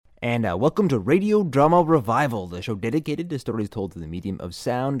And welcome to Radio Drama Revival, the show dedicated to stories told through the medium of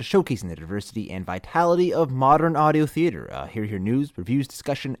sound, showcasing the diversity and vitality of modern audio theater. Here news, reviews,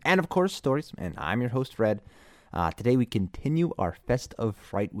 discussion, and of course, stories. And I'm your host, Fred. Today we continue our Fest of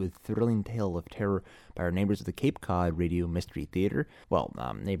Fright with Thrilling Tale of Terror by our neighbors of the Cape Cod Radio Mystery Theater. Well,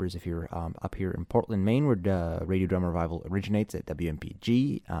 neighbors, if you're up here in Portland, Maine, where Radio Drama Revival originates at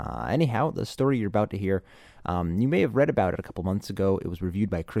WMPG. Anyhow, the story you're about to hear, you may have read about it a couple months ago. It was reviewed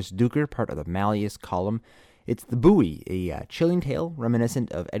by Chris Duker, part of the Malleus column. It's The Buoy, a chilling tale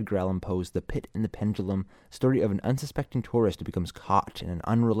reminiscent of Edgar Allan Poe's The Pit and the Pendulum, story of an unsuspecting tourist who becomes caught in an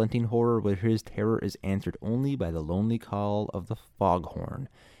unrelenting horror where his terror is answered only by the lonely call of the foghorn.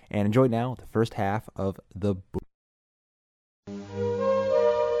 And enjoy now the first half of The Buoy.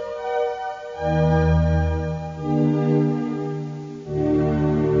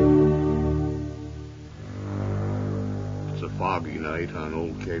 It's a foggy night on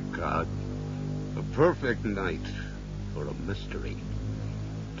Old Cape Cod. A perfect night for a mystery.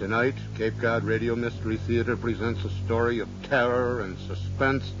 Tonight, Cape Cod Radio Mystery Theater presents a story of terror and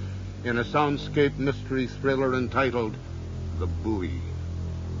suspense in a soundscape mystery thriller entitled The Buoy.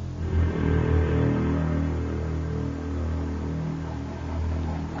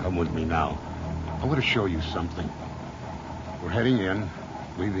 Come with me now. I want to show you something. We're heading in,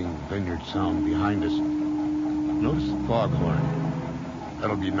 leaving Vineyard Sound behind us. Notice the foghorn.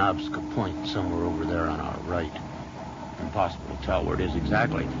 That'll be Nobska Point, somewhere over there on our right. Impossible to tell where it is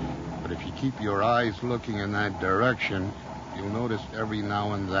exactly. But if you keep your eyes looking in that direction, you'll notice every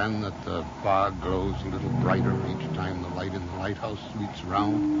now and then that the fog grows a little brighter each time the light in the lighthouse sweeps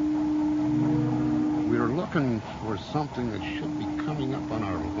around. We're looking for something that should be coming up on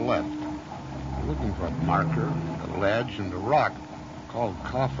our left. We're looking for a marker, a ledge, and a rock called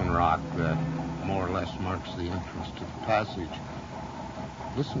Coffin Rock that more or less marks the entrance to the passage.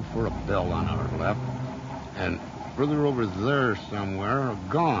 Listen for a bell on our left, and further over there somewhere, a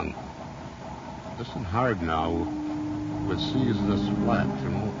gong. Listen hard now. What sees this flat,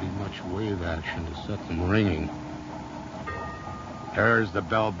 there won't be much wave action to set them ringing. There's the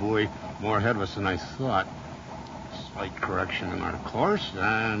bell buoy, more ahead of us than I thought. Slight correction in our course,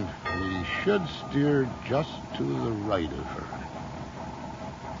 and we should steer just to the right of her.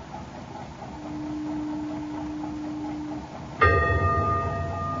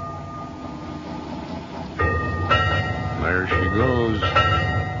 There she goes.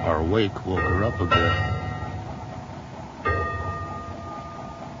 Our wake woke her up a bit.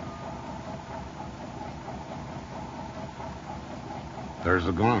 There's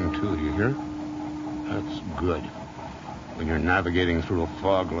a gong, too. Do you hear? That's good. When you're navigating through a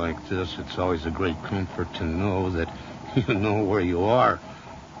fog like this, it's always a great comfort to know that you know where you are.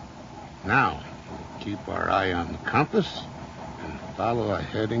 Now, we'll keep our eye on the compass and follow a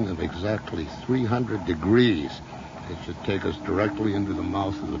heading of exactly 300 degrees. It should take us directly into the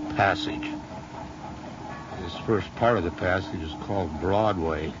mouth of the passage. This first part of the passage is called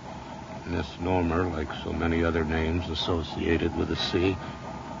Broadway. A misnomer, like so many other names associated with the sea.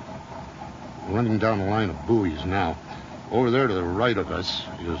 We're running down a line of buoys now. Over there to the right of us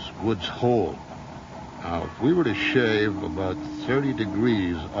is Woods Hole. Now, if we were to shave about 30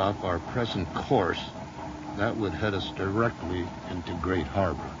 degrees off our present course, that would head us directly into Great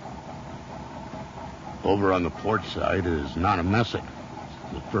Harbor. Over on the port side is Nonamesset,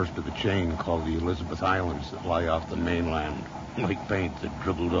 the first of the chain called the Elizabeth Islands that lie off the mainland, like paint that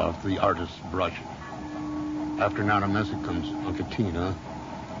dribbled off the artist's brush. After Nonamesset comes Uncatina,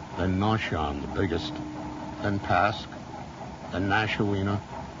 then Noshan, the biggest, then Pask, then Nashawina,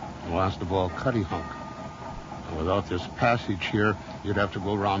 and last of all, Cuttyhunk. And without this passage here, you'd have to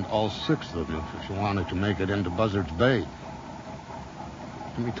go around all 6 of them if you wanted to make it into Buzzards Bay.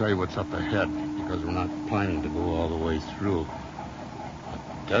 Let me tell you what's up ahead, because we're not planning to go all the way through. But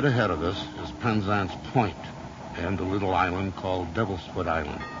dead ahead of us is Penzance Point and a little island called Devil's Foot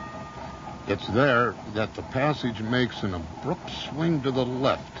Island. It's there that the passage makes an abrupt swing to the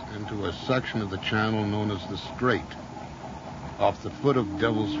left into a section of the channel known as the Strait. Off the foot of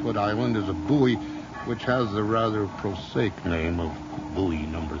Devil's Foot Island is a buoy which has the rather prosaic name of Buoy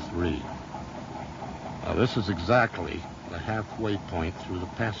Number 3. Now, this is exactly the halfway point through the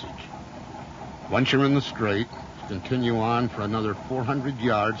passage. Once you're in the strait, continue on for another 400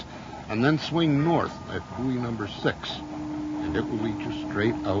 yards and then swing north at buoy number 6, and it will lead you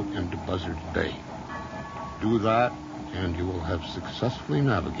straight out into Buzzards Bay. Do that, and you will have successfully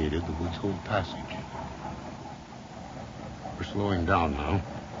navigated the Woods Hole Passage. We're slowing down now,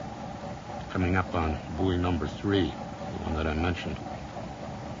 coming up on buoy number 3, the one that I mentioned.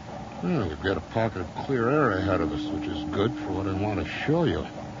 Well, we've got a pocket of clear air ahead of us, which is good for what I want to show you.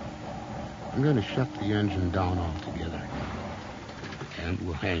 I'm going to shut the engine down altogether. And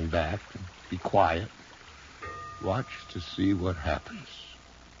we'll hang back and be quiet. Watch to see what happens.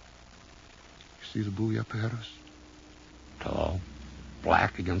 You see the buoy up ahead of us? Tall,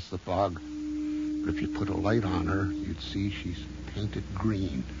 black against the fog. But if you put a light on her, you'd see she's painted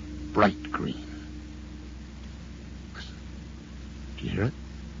green, bright green. Listen. Do you hear it?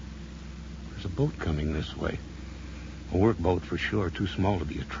 There's a boat coming this way. A workboat for sure, too small to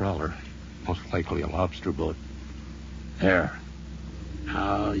be a trawler. Most likely a lobster boat. There.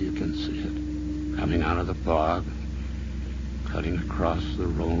 Now you can see it. Coming out of the fog, cutting across the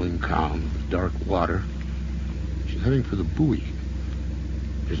rolling calm of the dark water. She's heading for the buoy.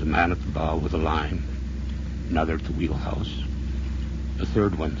 There's a man at the bow with a line, another at the wheelhouse, a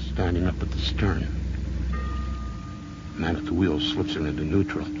third one standing up at the stern. The man at the wheel slips her into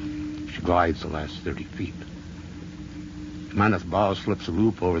neutral. She glides the last 30 feet. The man at the bow slips a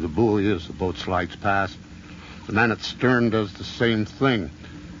loop over the buoy as the boat slides past. The man at the stern does the same thing.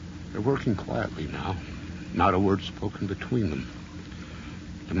 They're working quietly now, not a word spoken between them.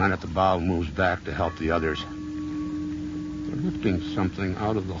 The man at the bow moves back to help the others. They're lifting something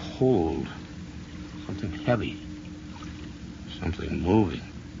out of the hold. Something heavy. Something moving.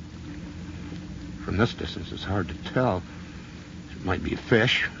 From this distance, it's hard to tell. It might be a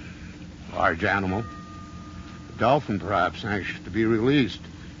fish, a large animal, a dolphin, perhaps, anxious to be released.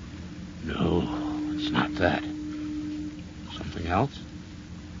 No, it's not that. Something else?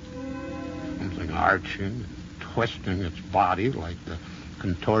 Something arching and twisting its body like the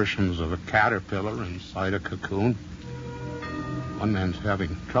contortions of a caterpillar inside a cocoon. One man's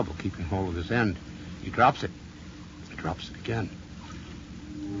having trouble keeping hold of his end. He drops it. He drops it again.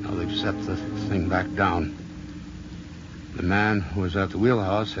 Now they've set the thing back down. The man who is at the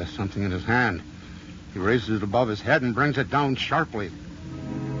wheelhouse has something in his hand. He raises it above his head and brings it down sharply.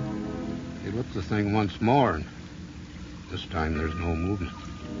 He lifts the thing once more, and this time there's no movement.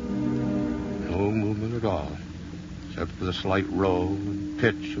 No movement at all, except for the slight roll and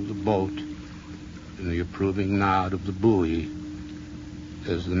pitch of the boat and the approving nod of the buoy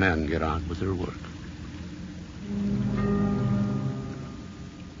as the men get on with their work.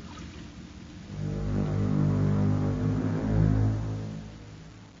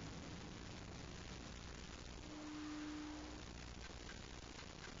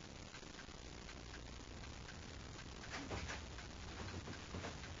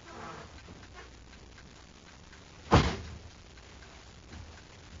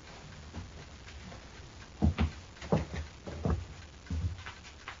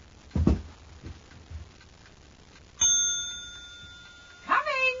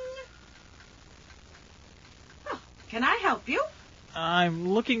 Can I help you? I'm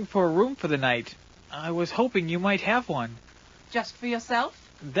looking for a room for the night. I was hoping you might have one. Just for yourself?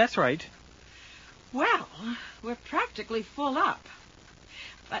 That's right. Well, we're practically full up.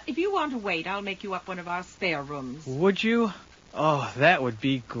 But if you want to wait, I'll make you up one of our spare rooms. Would you? Oh, that would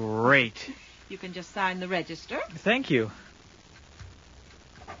be great. You can just sign the register. Thank you.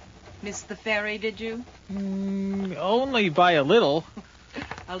 Missed the ferry, did you? Only by a little.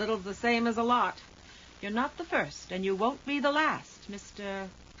 A little's the same as a lot. You're not the first, and you won't be the last, Mr.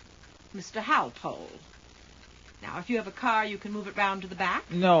 Halpole. Now, if you have a car, you can move it round to the back.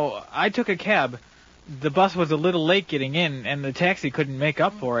 No, I took a cab. The bus was a little late getting in, and the taxi couldn't make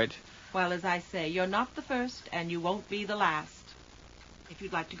up for it. Well, as I say, you're not the first, and you won't be the last. If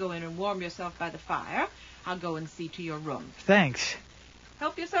you'd like to go in and warm yourself by the fire, I'll go and see to your room. Thanks.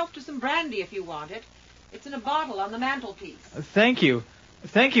 Help yourself to some brandy if you want it. It's in a bottle on the mantelpiece. Thank you.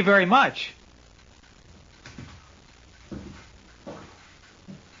 Thank you very much.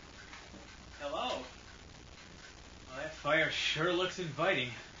 Hello. Well, that fire sure looks inviting.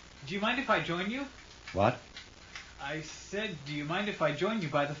 Do you mind if I join you? What? I said, do you mind if I join you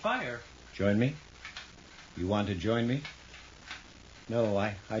by the fire? Join me? You want to join me? No,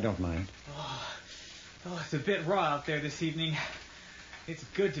 I don't mind. Oh, it's a bit raw out there this evening. It's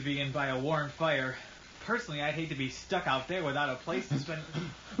good to be in by a warm fire. Personally, I'd hate to be stuck out there without a place to spend...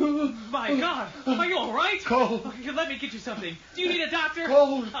 My God! Are you all right? Cold. Here, let me get you something. Do you need a doctor?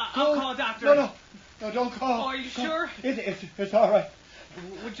 Cold. I'll call a doctor. No, don't call. Oh, are you sure? It's all right.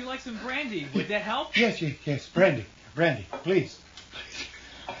 Would you like some brandy? Would that help? Yes. Brandy, please.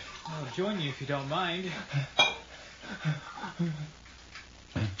 I'll join you if you don't mind.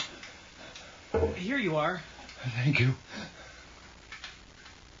 Here you are. Thank you.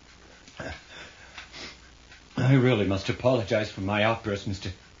 I really must apologize for my outburst,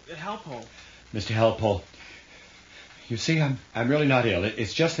 Mr. Halpole. Mr. Halpole. You see, I'm really not ill.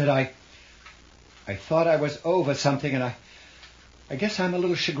 It's just that I thought I was over something, and I guess I'm a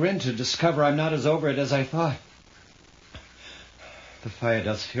little chagrined to discover I'm not as over it as I thought. The fire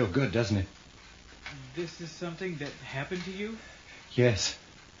does feel good, doesn't it? This is something that happened to you? Yes.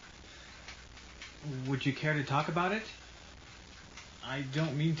 Would you care to talk about it? I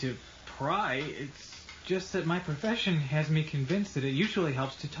don't mean to pry. It's just that my profession has me convinced that it usually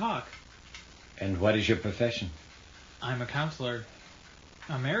helps to talk. And what is your profession? I'm a counselor.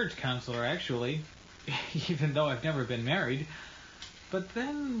 A marriage counselor, actually. Even though I've never been married. But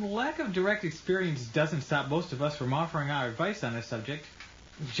then, lack of direct experience doesn't stop most of us from offering our advice on this subject.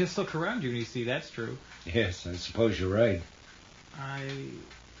 Just look around you and you see that's true. Yes, I suppose you're right. I'm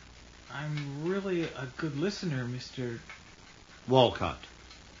really a good listener, Mr. Walcott.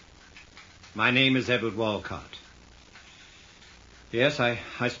 My name is Edward Walcott. Yes, I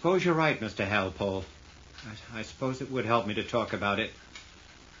suppose you're right, Mr. Halpole. I suppose it would help me to talk about it.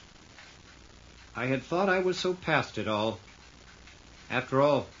 I had thought I was so past it all. After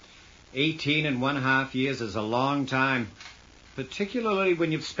all, 18½ years is a long time, particularly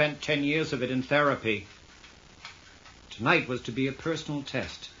when you've spent 10 years of it in therapy. Tonight was to be a personal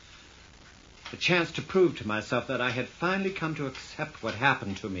test. A chance to prove to myself that I had finally come to accept what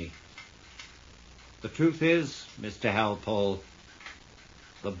happened to me. The truth is, Mr. Halpole,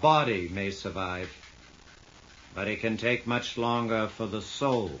 the body may survive, but it can take much longer for the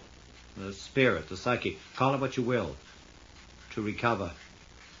soul, the spirit, the psyche, call it what you will, to recover.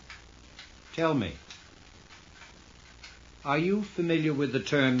 Tell me, are you familiar with the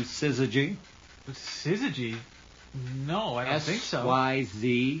term syzygy? Syzygy? No, I don't think so.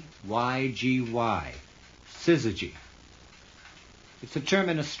 Syzygy. Syzygy. It's a term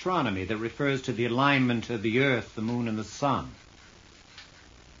in astronomy that refers to the alignment of the Earth, the Moon, and the Sun.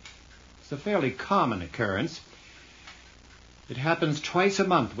 It's a fairly common occurrence. It happens twice a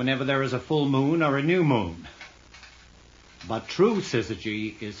month whenever there is a full moon or a new moon. But true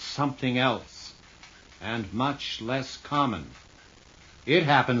syzygy is something else, and much less common. It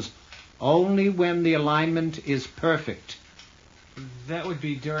happens only when the alignment is perfect. That would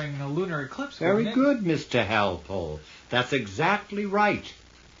be during a lunar eclipse, Very wouldn't it? good, Mr. Halpole. That's exactly right.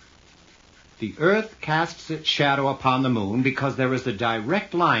 The Earth casts its shadow upon the moon because there is a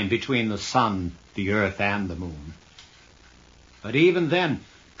direct line between the sun, the Earth, and the moon. But even then,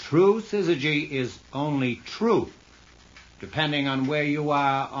 true syzygy is only true, depending on where you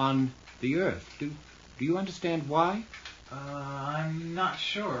are on the Earth. Do you understand why? I'm not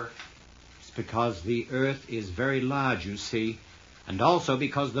sure. It's because the Earth is very large, you see, and also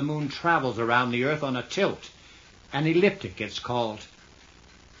because the moon travels around the Earth on a tilt. An ecliptic, it's called.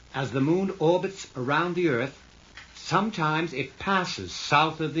 As the moon orbits around the Earth, sometimes it passes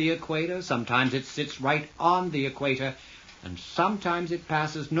south of the equator, sometimes it sits right on the equator, and sometimes it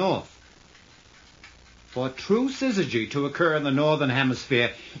passes north. For true syzygy to occur in the northern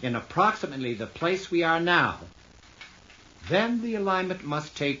hemisphere, in approximately the place we are now, then the alignment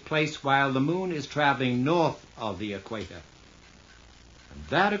must take place while the moon is traveling north of the equator. And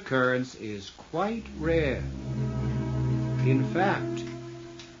that occurrence is quite rare. In fact,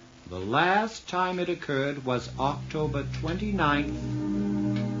 the last time it occurred was October 29th,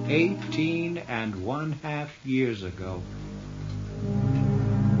 18½ years ago.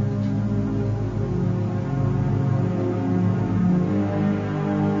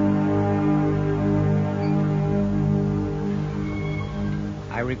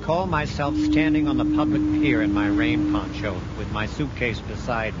 I recall myself standing on the public pier in my rain poncho with my suitcase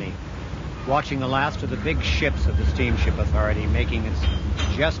beside me, watching the last of the big ships of the Steamship Authority making its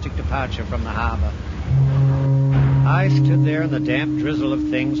majestic departure from the harbor. I stood there in the damp drizzle of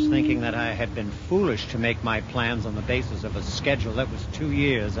things, thinking that I had been foolish to make my plans on the basis of a schedule that was 2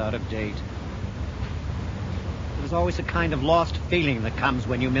 years out of date. There's always a kind of lost feeling that comes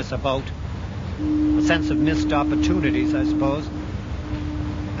when you miss a boat. A sense of missed opportunities, I suppose.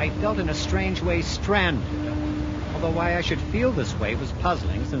 I felt in a strange way stranded, although why I should feel this way was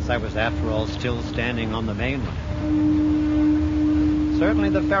puzzling, since I was, after all, still standing on the mainland. Certainly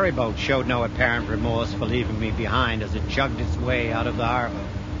the ferry boat showed no apparent remorse for leaving me behind as it chugged its way out of the harbor.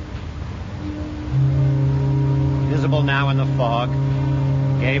 Visible now in the fog,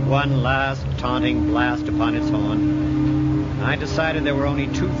 gave one last taunting blast upon its horn. I decided there were only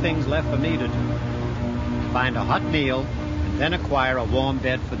 2 things left for me to do: find a hot meal, then acquire a warm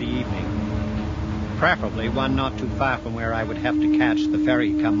bed for the evening. Preferably one not too far from where I would have to catch the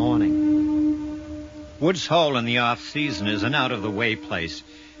ferry come morning. Woods Hole in the off-season is an out-of-the-way place,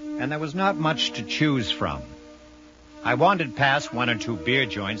 and there was not much to choose from. I wandered past 1 or 2 beer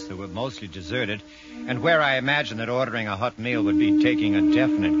joints that were mostly deserted, and where I imagined that ordering a hot meal would be taking a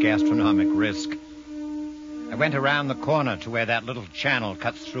definite gastronomic risk. I went around the corner to where that little channel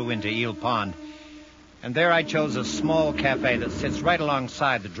cuts through into Eel Pond, and there I chose a small cafe that sits right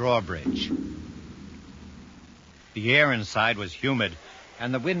alongside the drawbridge. The air inside was humid,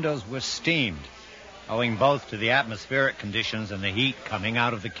 and the windows were steamed, owing both to the atmospheric conditions and the heat coming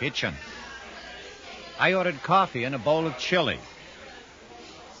out of the kitchen. I ordered coffee and a bowl of chili.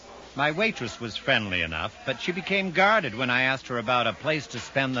 My waitress was friendly enough, but she became guarded when I asked her about a place to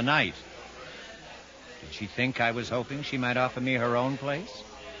spend the night. Did she think I was hoping she might offer me her own place?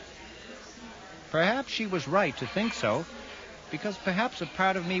 Perhaps she was right to think so, because perhaps a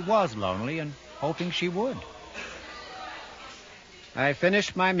part of me was lonely and hoping she would. I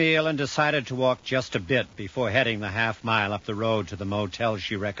finished my meal and decided to walk just a bit before heading the half-mile up the road to the motel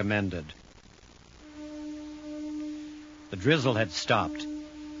she recommended. The drizzle had stopped.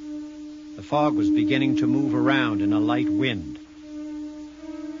 The fog was beginning to move around in a light wind.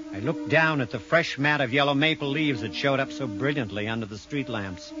 I looked down at the fresh mat of yellow maple leaves that showed up so brilliantly under the street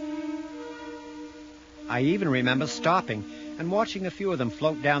lamps. I even remember stopping and watching a few of them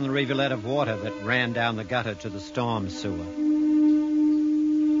float down the rivulet of water that ran down the gutter to the storm sewer.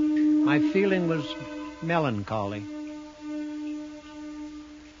 My feeling was melancholy.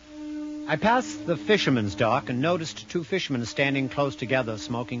 I passed the fisherman's dock and noticed two fishermen standing close together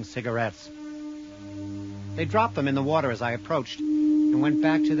smoking cigarettes. They dropped them in the water as I approached and went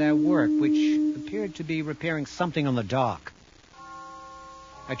back to their work, which appeared to be repairing something on the dock.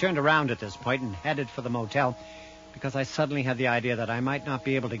 I turned around at this point and headed for the motel because I suddenly had the idea that I might not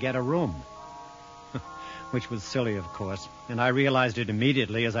be able to get a room. Which was silly, of course, and I realized it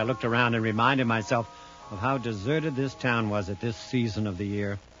immediately as I looked around and reminded myself of how deserted this town was at this season of the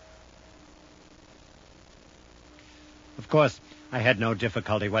year. Of course, I had no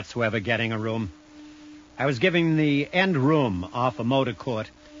difficulty whatsoever getting a room. I was given the end room off a motor court,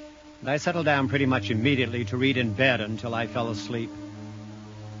 and I settled down pretty much immediately to read in bed until I fell asleep.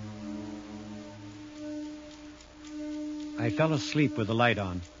 I fell asleep with the light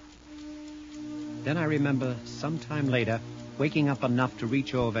on. Then I remember sometime later waking up enough to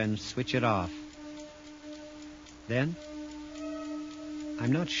reach over and switch it off. Then,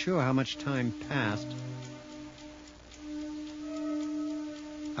 I'm not sure how much time passed.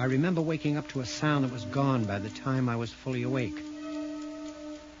 I remember waking up to a sound that was gone by the time I was fully awake.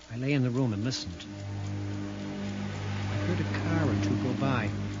 I lay in the room and listened. I heard a car or two go by.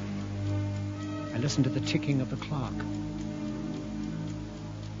 I listened to the ticking of the clock.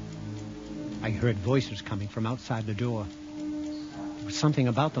 I heard voices coming from outside the door. There was something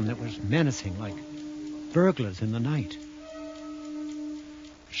about them that was menacing, like burglars in the night.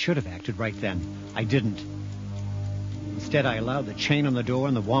 I should have acted right then. I didn't. Instead, I allowed the chain on the door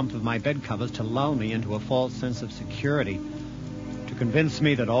and the warmth of my bed covers to lull me into a false sense of security, to convince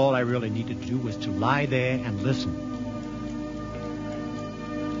me that all I really needed to do was to lie there and listen.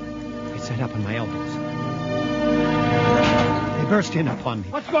 I sat up on my elbows. They burst in upon me.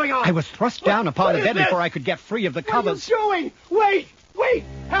 What's going on? I was thrust down upon the bed before I could get free of the covers. What are you doing? Wait!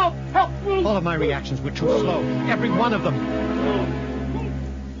 Help! All of my reactions were too slow. Every one of them.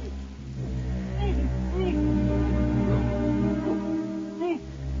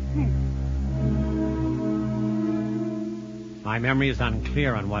 My memory is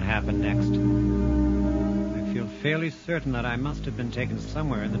unclear on what happened next. I feel fairly certain that I must have been taken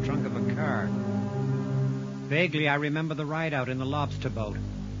somewhere in the trunk of a car. Vaguely, I remember the ride out in the lobster boat.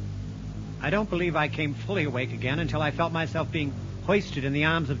 I don't believe I came fully awake again until I felt myself being hoisted in the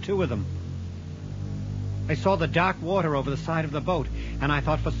arms of two of them. I saw the dark water over the side of the boat, and I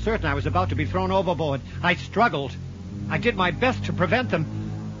thought for certain I was about to be thrown overboard. I struggled. I did my best to prevent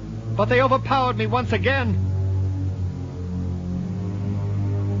them, but they overpowered me once again.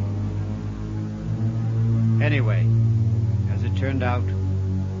 Anyway, as it turned out,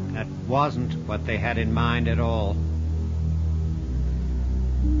 that wasn't what they had in mind at all.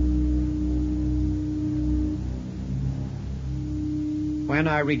 When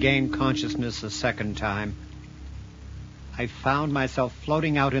I regained consciousness a second time, I found myself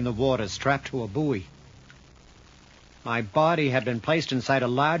floating out in the water, strapped to a buoy. My body had been placed inside a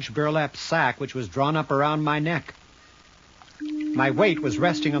large burlap sack which was drawn up around my neck. My weight was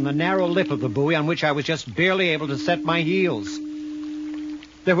resting on the narrow lip of the buoy on which I was just barely able to set my heels.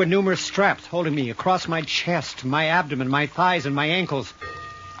 There were numerous straps holding me across my chest, my abdomen, my thighs, and my ankles.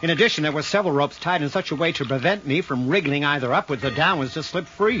 In addition, there were several ropes tied in such a way to prevent me from wriggling either upwards or downwards to slip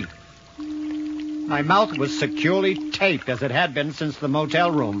free. My mouth was securely taped as it had been since the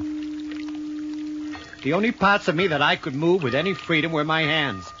motel room. The only parts of me that I could move with any freedom were my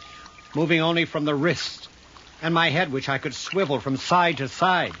hands, moving only from the wrist, and my head, which I could swivel from side to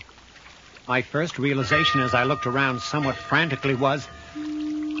side. My first realization as I looked around somewhat frantically was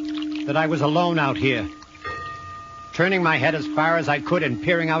that I was alone out here. Turning my head as far as I could and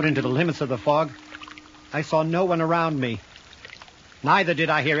peering out into the limits of the fog, I saw no one around me. Neither did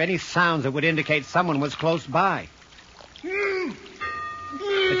I hear any sounds that would indicate someone was close by.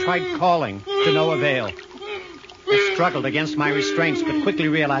 I tried calling, to no avail. I struggled against my restraints, but quickly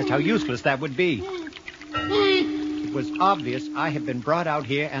realized how useless that would be. It was obvious I had been brought out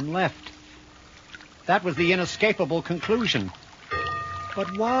here and left. That was the inescapable conclusion.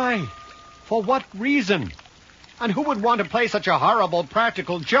 But why? For what reason? And who would want to play such a horrible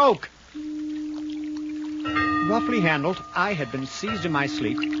practical joke? Roughly handled, I had been seized in my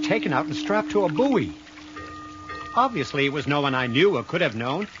sleep, taken out and strapped to a buoy. Obviously, it was no one I knew or could have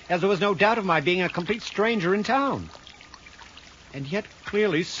known, as there was no doubt of my being a complete stranger in town. And yet,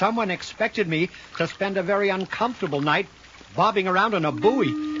 clearly, someone expected me to spend a very uncomfortable night bobbing around on a buoy,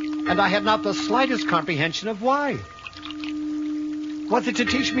 and I had not the slightest comprehension of why. Was it to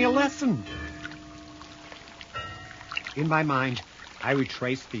teach me a lesson? In my mind, I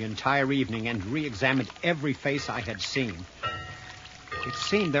retraced the entire evening and re-examined every face I had seen. It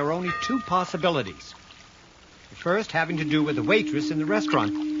seemed there were only two possibilities. The first having to do with the waitress in the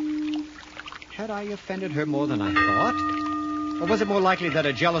restaurant. Had I offended her more than I thought? Or was it more likely that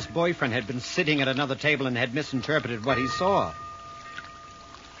a jealous boyfriend had been sitting at another table and had misinterpreted what he saw?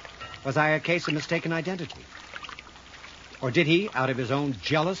 Was I a case of mistaken identity? Or did he, out of his own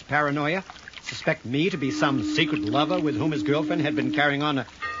jealous paranoia, suspect me to be some secret lover with whom his girlfriend had been carrying on a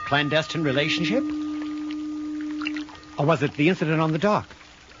clandestine relationship? Or was it the incident on the dock?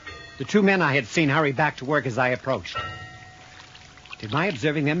 The two men I had seen hurry back to work as I approached. Did my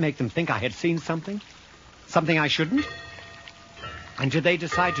observing them make them think I had seen something? Something I shouldn't? And did they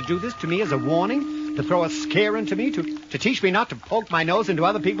decide to do this to me as a warning? To throw a scare into me? To teach me not to poke my nose into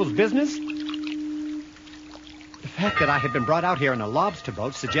other people's business? The fact that I had been brought out here in a lobster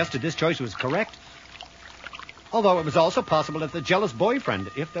boat suggested this choice was correct. Although it was also possible that the jealous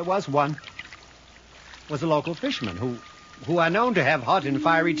boyfriend, if there was one, was a local fisherman who are known to have hot and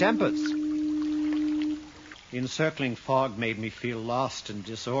fiery tempers. The encircling fog made me feel lost and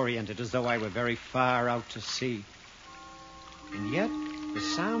disoriented, as though I were very far out to sea. And yet, the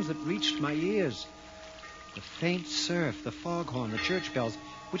sounds that reached my ears, the faint surf, the foghorn, the church bells,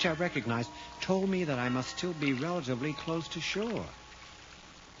 which I recognized, told me that I must still be relatively close to shore.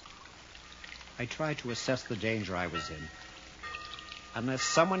 I tried to assess the danger I was in. Unless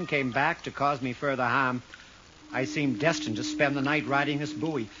someone came back to cause me further harm, I seemed destined to spend the night riding this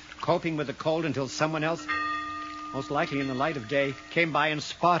buoy, coping with the cold until someone else, most likely in the light of day, came by and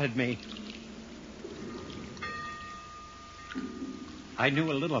spotted me. I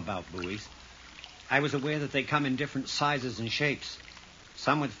knew a little about buoys. I was aware that they come in different sizes and shapes.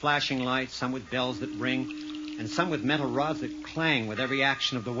 Some with flashing lights, some with bells that ring, and some with metal rods that clang with every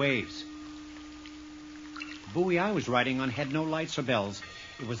action of the waves. The buoy I was riding on had no lights or bells.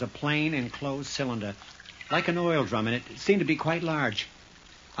 It was a plain, enclosed cylinder, like an oil drum, and it seemed to be quite large.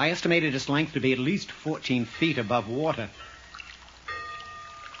 I estimated its length to be at least 14 feet above water.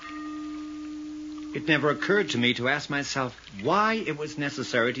 It never occurred to me to ask myself why it was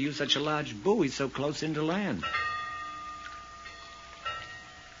necessary to use such a large buoy so close into land.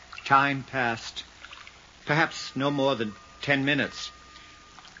 Time passed. Perhaps no more than 10 minutes.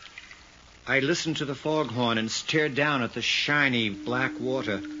 I listened to the foghorn and stared down at the shiny black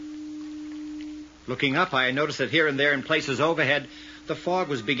water. Looking up, I noticed that here and there in places overhead, the fog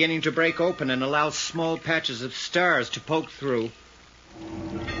was beginning to break open and allow small patches of stars to poke through.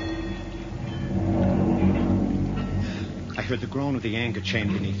 I heard the groan of the anchor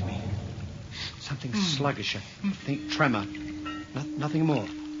chain beneath me. Something sluggish, a faint tremor. Nothing more.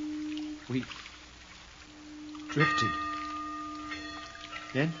 We drifted.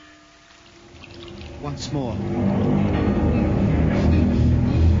 Then, once more.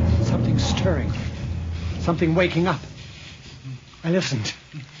 Something stirring. Something waking up. I listened.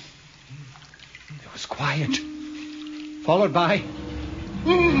 It was quiet. Followed by...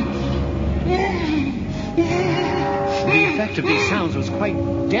 The effect of these sounds was quite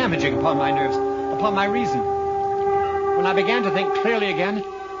damaging upon my nerves, upon my reason. When I began to think clearly again,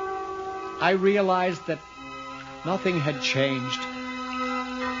 I realized that nothing had changed.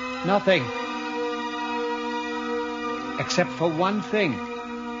 Nothing. Except for one thing.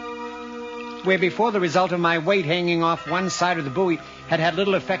 Where before the result of my weight hanging off one side of the buoy had had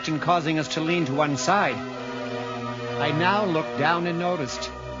little effect in causing us to lean to one side, I now looked down and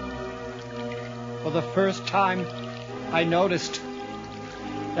noticed. For the first time, I noticed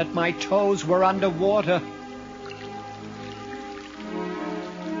that my toes were underwater.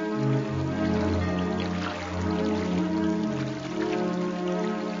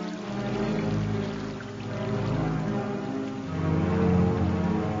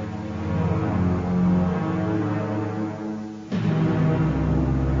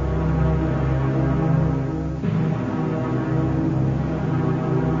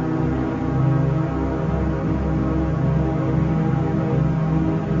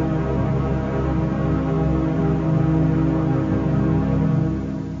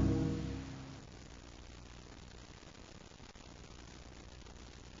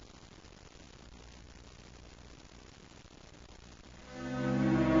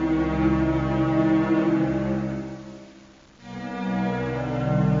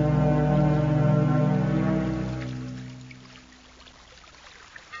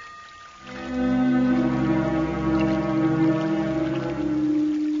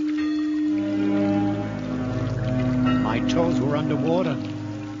 water.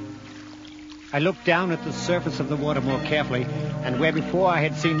 I looked down at the surface of the water more carefully, and where before I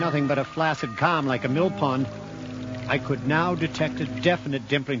had seen nothing but a flaccid calm like a mill pond, I could now detect a definite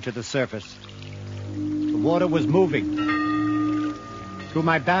dimpling to the surface. The water was moving. Through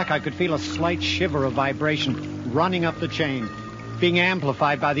my back, I could feel a slight shiver of vibration running up the chain, being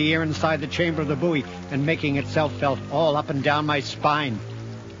amplified by the air inside the chamber of the buoy and making itself felt all up and down my spine.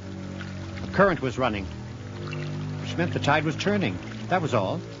 A current was running, which meant the tide was turning. That was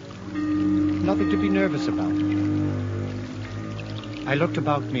all. Nothing to be nervous about. I looked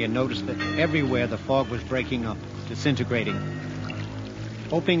about me and noticed that everywhere the fog was breaking up, disintegrating,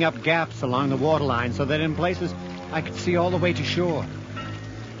 opening up gaps along the waterline so that in places I could see all the way to shore.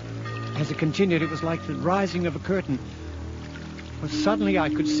 As it continued, it was like the rising of a curtain. But suddenly I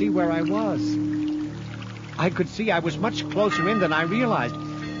could see where I was. I could see I was much closer in than I realized.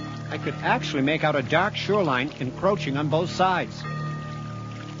 I could actually make out a dark shoreline encroaching on both sides.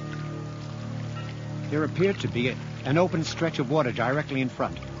 There appeared to be an open stretch of water directly in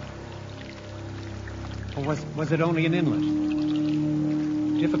front. Or was it only an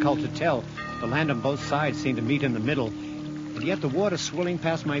inlet? Difficult to tell. The land on both sides seemed to meet in the middle, and yet the water swirling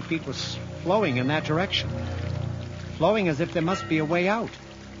past my feet was flowing in that direction. Flowing as if there must be a way out.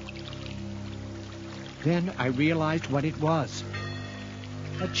 Then I realized what it was.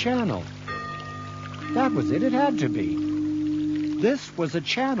 A channel. That was it. It had to be. This was a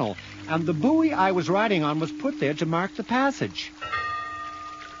channel, and the buoy I was riding on was put there to mark the passage.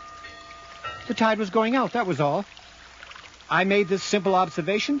 The tide was going out, that was all. I made this simple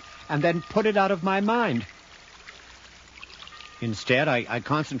observation and then put it out of my mind. Instead, I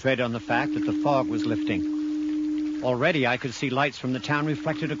concentrated on the fact that the fog was lifting. Already I could see lights from the town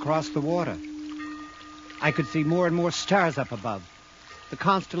reflected across the water. I could see more and more stars up above. The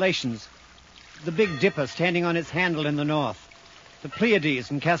constellations, the Big Dipper standing on its handle in the north, the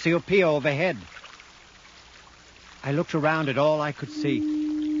Pleiades and Cassiopeia overhead. I looked around at all I could see,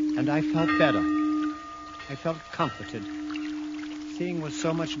 and I felt better. I felt comforted. Seeing was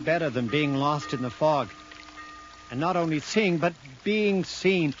so much better than being lost in the fog. And not only seeing, but being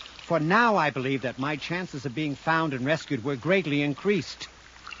seen. For now I believe that my chances of being found and rescued were greatly increased.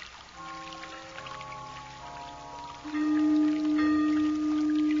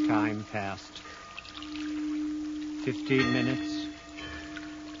 Time passed. 15 minutes.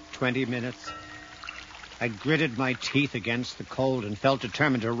 20 minutes. I gritted my teeth against the cold and felt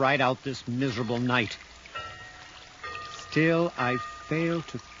determined to ride out this miserable night. Still, I failed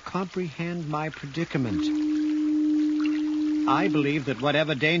to comprehend my predicament. I believed that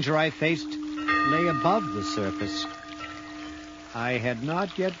whatever danger I faced lay above the surface. I had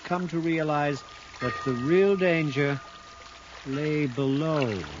not yet come to realize that the real danger lay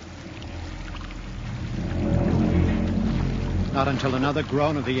below. Not until another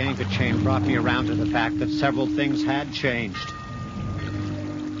groan of the anchor chain brought me around to the fact that several things had changed.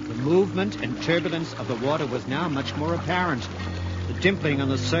 The movement and turbulence of the water was now much more apparent. The dimpling on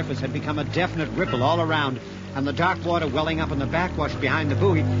the surface had become a definite ripple all around, and the dark water welling up in the backwash behind the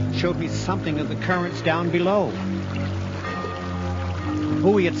buoy showed me something of the currents down below. The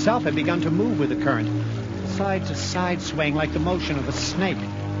buoy itself had begun to move with the current, side to side swaying like the motion of a snake,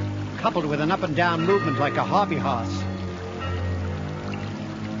 coupled with an up and down movement like a hobby horse.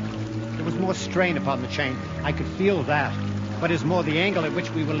 There was more strain upon the chain. I could feel that. But as more, the angle at which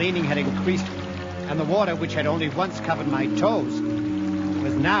we were leaning had increased, and the water, which had only once covered my toes,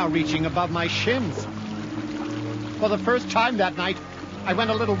 was now reaching above my shins. For the first time that night, I went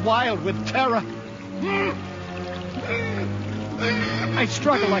a little wild with terror. I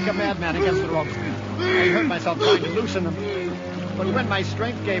struggled like a madman against the ropes. I hurt myself trying to loosen them. But when my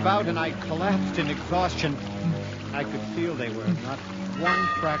strength gave out and I collapsed in exhaustion, I could feel they were not one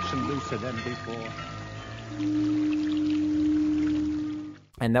fraction looser than before.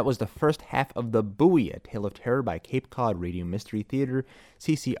 And that was the first half of The Buoy, A Tale of Terror by Cape Cod Radio Mystery Theater,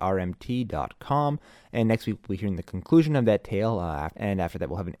 ccrmt.com. And next week we'll be hearing the conclusion of that tale, and after that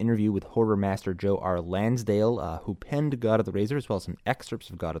we'll have an interview with horror master Joe R. Lansdale, who penned God of the Razor, as well as some excerpts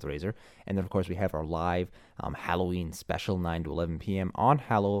of God of the Razor. And then, of course, we have our live Halloween special, 9 to 11 p.m. on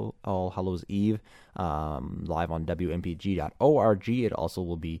All Hallows Eve, live on WMPG.org. It also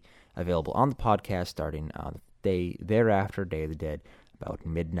will be available on the podcast starting the day thereafter, Day of the Dead, about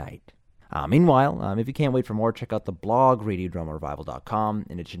midnight. Meanwhile, if you can't wait for more, check out the blog, RadioDramaRevival.com.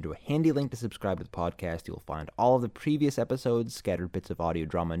 In addition to a handy link to subscribe to the podcast, you'll find all of the previous episodes, scattered bits of audio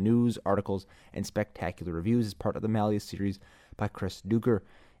drama news, articles, and spectacular reviews as part of the Malleus series by Chris Duker.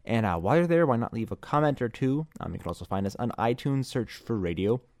 And while you're there, why not leave a comment or two? You can also find us on iTunes, search for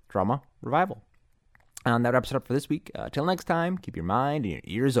Radio Drama Revival. That wraps it up for this week. Till next time, keep your mind and your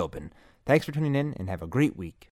ears open. Thanks for tuning in, and have a great week.